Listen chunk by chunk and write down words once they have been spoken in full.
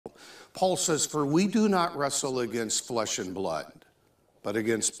Paul says, "For we do not wrestle against flesh and blood, but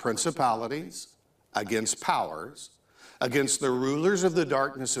against principalities, against powers, against the rulers of the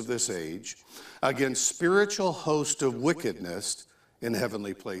darkness of this age, against spiritual hosts of wickedness in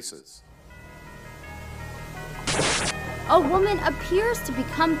heavenly places." A woman appears to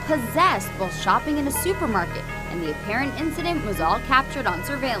become possessed while shopping in a supermarket, and the apparent incident was all captured on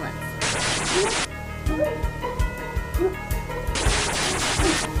surveillance.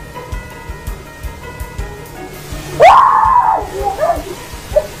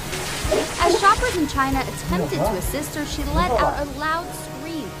 As shoppers in China attempted to assist her, she let out a loud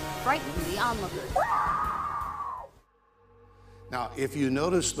scream, frightening the onlookers. Now, if you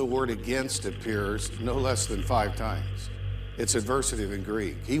notice, the word against appears no less than 5 times. It's adversative in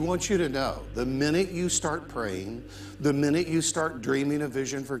Greek. He wants you to know, the minute you start praying, the minute you start dreaming a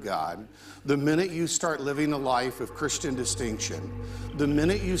vision for God, the minute you start living a life of Christian distinction, the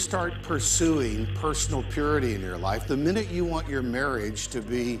minute you start pursuing personal purity in your life, the minute you want your marriage to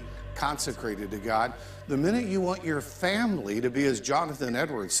be consecrated to God, the minute you want your family to be, as Jonathan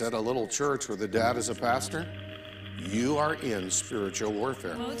Edwards said, a little church where the dad is a pastor, you are in spiritual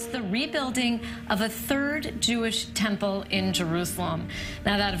warfare. It's the rebuilding of a third Jewish temple in Jerusalem.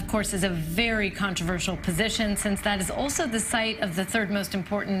 Now that, of course, is a very controversial position, since that is also the site of the third most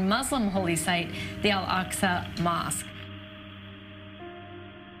important Muslim holy site, the Al-Aqsa Mosque.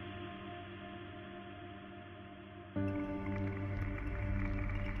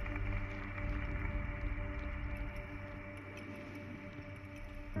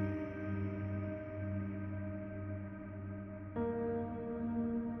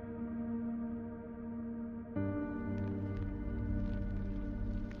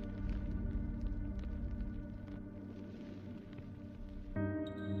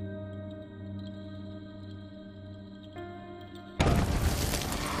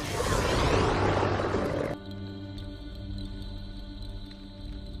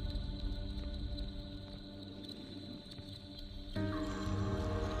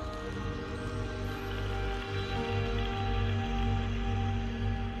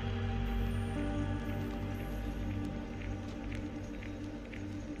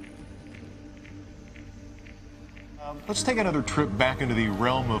 Let's take another trip back into the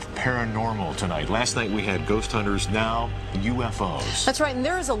realm of paranormal tonight. Last night we had ghost hunters, now UFOs. That's right, and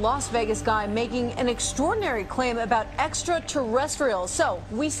there is a Las Vegas guy making an extraordinary claim about extraterrestrials. So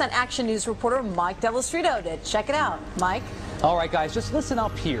we sent Action News reporter Mike Delastrito to check it out. Mike? All right, guys, just listen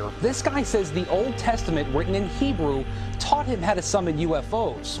up here. This guy says the Old Testament, written in Hebrew, taught him how to summon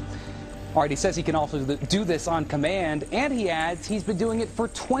UFOs. All right, he says he can also do this on command, and he adds he's been doing it for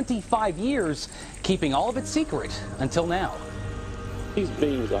 25 years, keeping all of it secret until now. These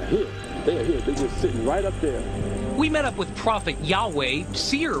beings are here. They are here. They're just sitting right up there. We met up with Prophet Yahweh,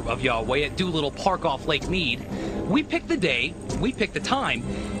 seer of Yahweh, at Doolittle Park off Lake Mead. We picked the day, we picked the time,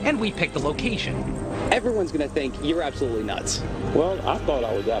 and we picked the location. Everyone's going to think you're absolutely nuts. Well, I thought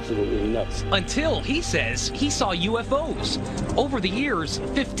I was absolutely nuts. Until he says he saw UFOs. Over the years,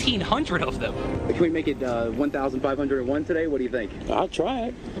 1,500 of them. Can we make it 1,501 today? What do you think? I'll try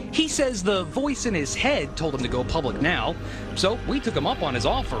it. He says the voice in his head told him to go public now. So we took him up on his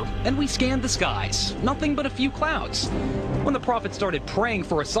offer, and we scanned the skies. Nothing but a few clouds. When the prophet started praying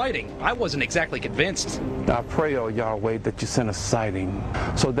for a sighting, I wasn't exactly convinced. I pray, oh Yahweh, that you send a sighting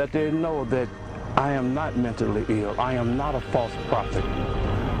so that they know that I am not mentally ill. I am not a false prophet,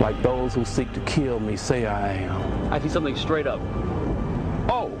 like those who seek to kill me say I am. I see something straight up.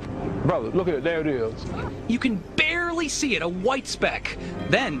 Oh, brother, look at it. There it is. You can barely see it, a white speck.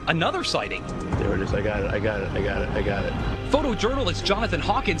 Then another sighting. There it is. I got it. I got it. I got it. I got it. Photojournalist Jonathan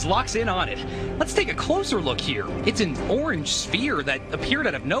Hawkins locks in on it. Let's take a closer look here. It's an orange sphere that appeared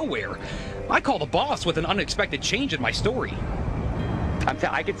out of nowhere. I call the boss with an unexpected change in my story.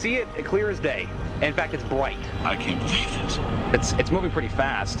 I can see it clear as day. In fact, it's bright. I can't believe this. It's moving pretty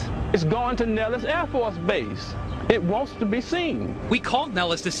fast. It's going to Nellis Air Force Base. It wants to be seen. We called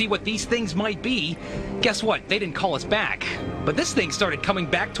Nellis to see what these things might be. Guess what? They didn't call us back. But this thing started coming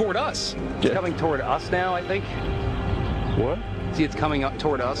back toward us. It's coming toward us now, I think. What? See, it's coming up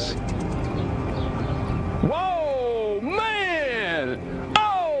toward us. Whoa, man!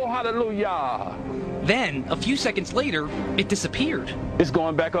 Oh, hallelujah! Then, a few seconds later, it disappeared. It's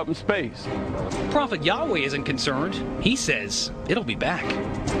going back up in space. Prophet Yahweh isn't concerned. He says it'll be back.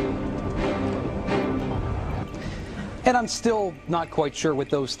 And I'm still not quite sure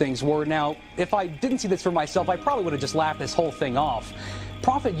what those things were. Now, if I didn't see this for myself, I probably would have just laughed this whole thing off.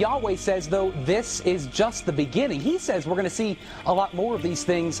 Prophet Yahweh says, though, this is just the beginning. He says we're going to see a lot more of these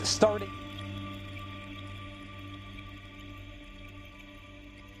things starting.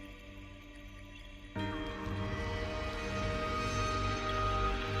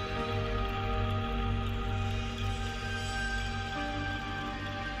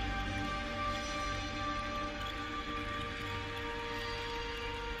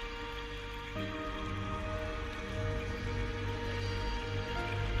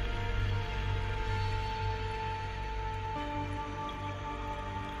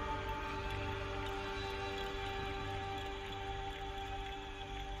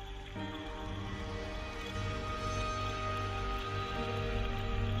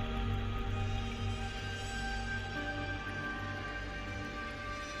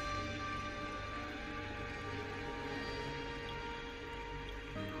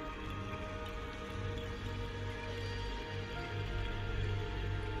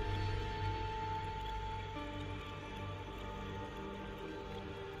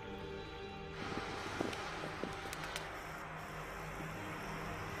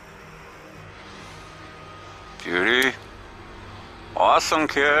 Beauty. Awesome,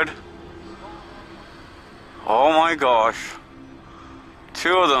 kid. Oh my gosh.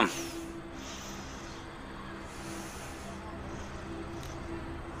 2 of them.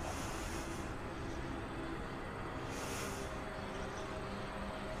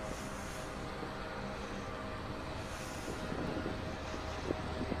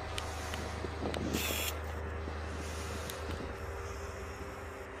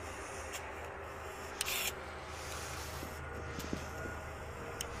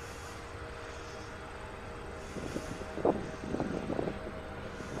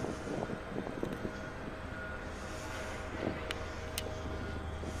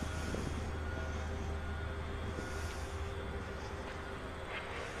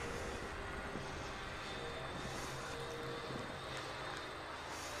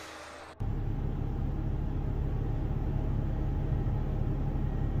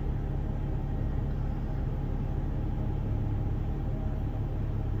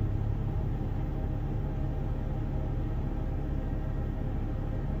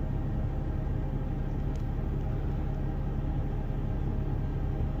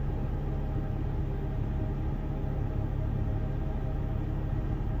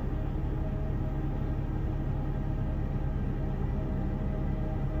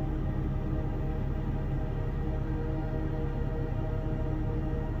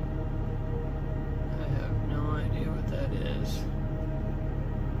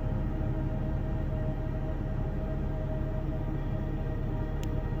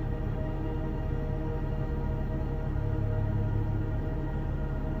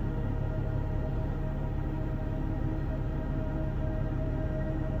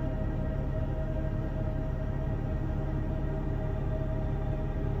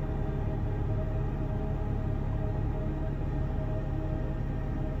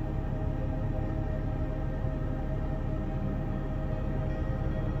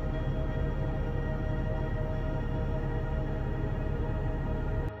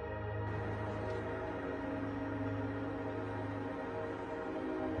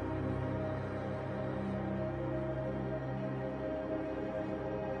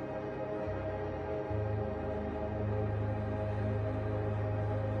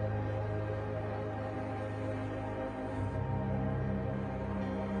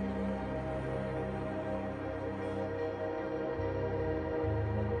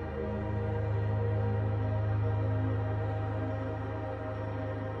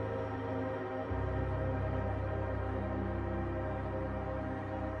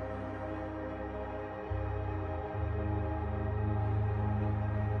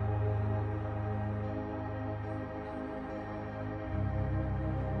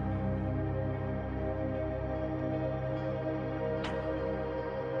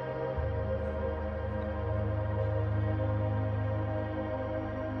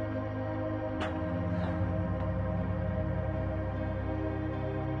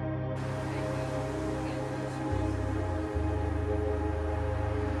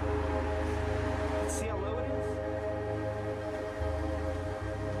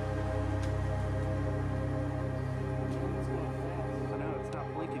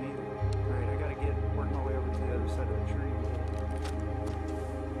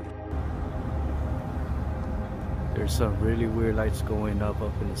 There's some really weird lights going up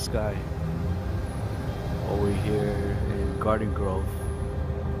in the sky over here in Garden Grove.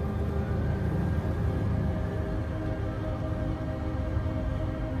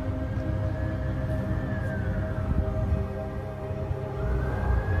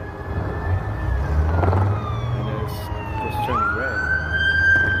 And it's turning red.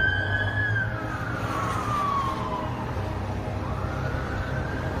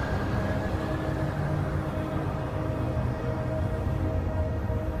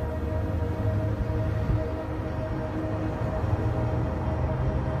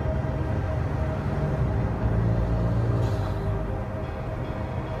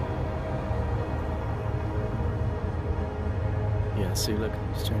 Yeah, see, look,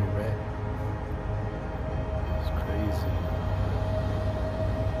 it's turning red. It's crazy.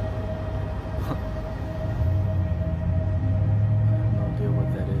 I have no idea what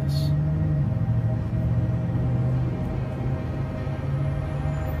that is.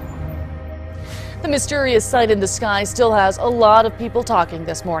 The mysterious sight in the sky still has a lot of people talking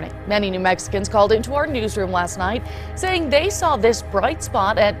this morning. Many New Mexicans called into our newsroom last night saying they saw this bright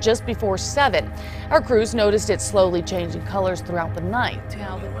spot at just before 7. Our crews noticed it slowly changing colors throughout the night.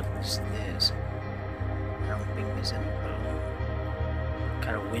 Tell me what this is. I don't think there's any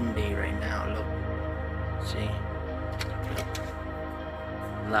kind of windy right now. Look. See?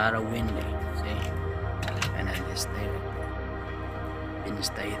 A lot of windy. See? And I just stayed right there. Didn't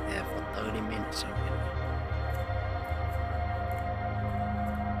stay there for 30 minutes already.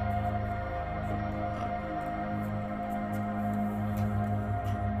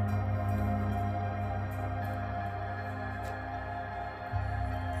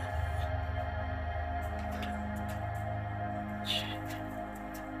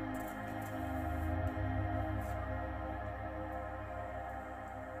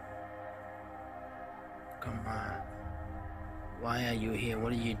 Come on. Why are you here?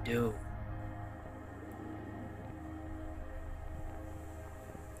 What do you do?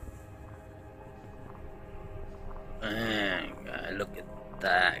 Man, guy, look at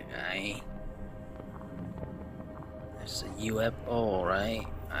that guy. That's a UFO, right?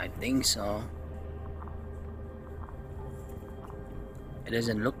 I think so. It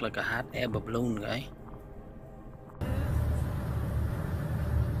doesn't look like a hot air balloon, guy.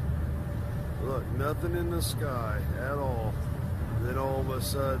 Look, nothing in the sky at all. Then all of a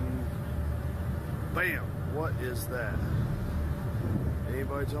sudden, bam! What is that?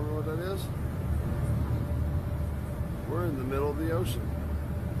 Anybody tell me what that is? We're in the middle of the ocean.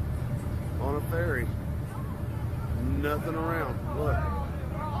 On a ferry. Nothing around. Look.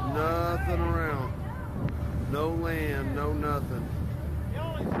 Nothing around. No land, no nothing.